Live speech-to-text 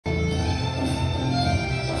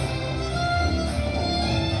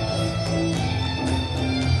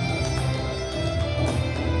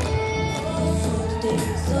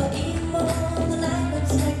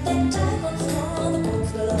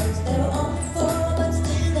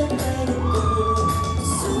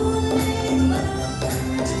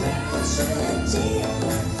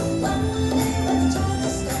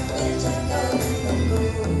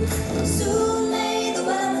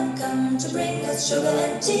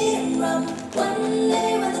eating rum. One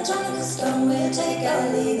day when the tonic is gone, we'll take our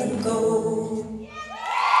leave and go.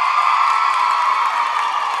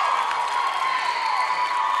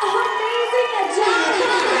 Amazing job!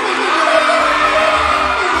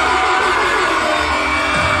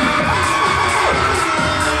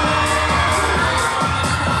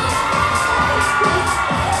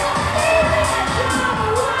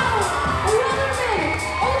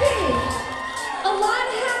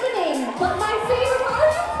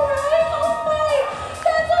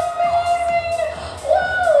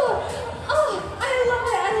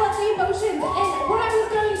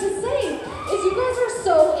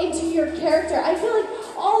 Character. I feel like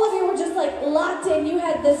all of you were just like locked in. You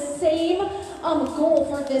had the same goal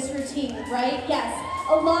for this routine, right? Yes.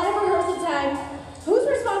 A lot of rehearsal time. Who's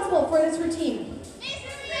responsible for this routine?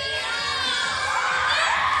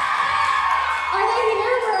 Are they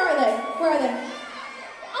here? Where are they? Where are they?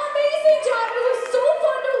 Amazing job. It was so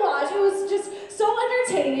fun to watch. It was just so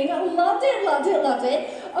entertaining. Loved it, loved it, loved it.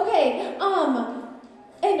 Okay,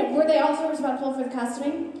 and were they also responsible for the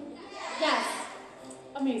costuming? Yes.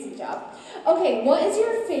 Amazing job. Okay, what is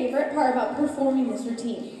your favorite part about performing this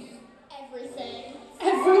routine? Everything.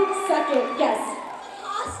 Every second, yes. The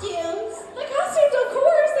costumes. The costumes, of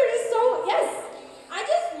course, they're just so, yes. I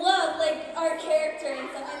just love, like, our character and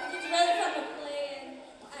stuff. I think it's really fun to play, and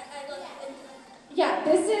I love it. Yeah,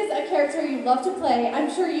 this is a character you love to play.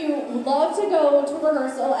 I'm sure you love to go to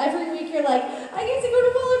rehearsal. Every week you're like, I get to go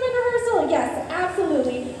to Wellerman rehearsal. Yes,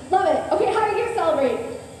 absolutely. Love it. Okay, how are you going to celebrate?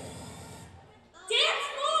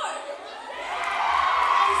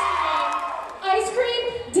 Ice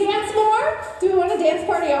cream, dance more. Do we want to dance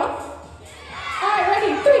party off?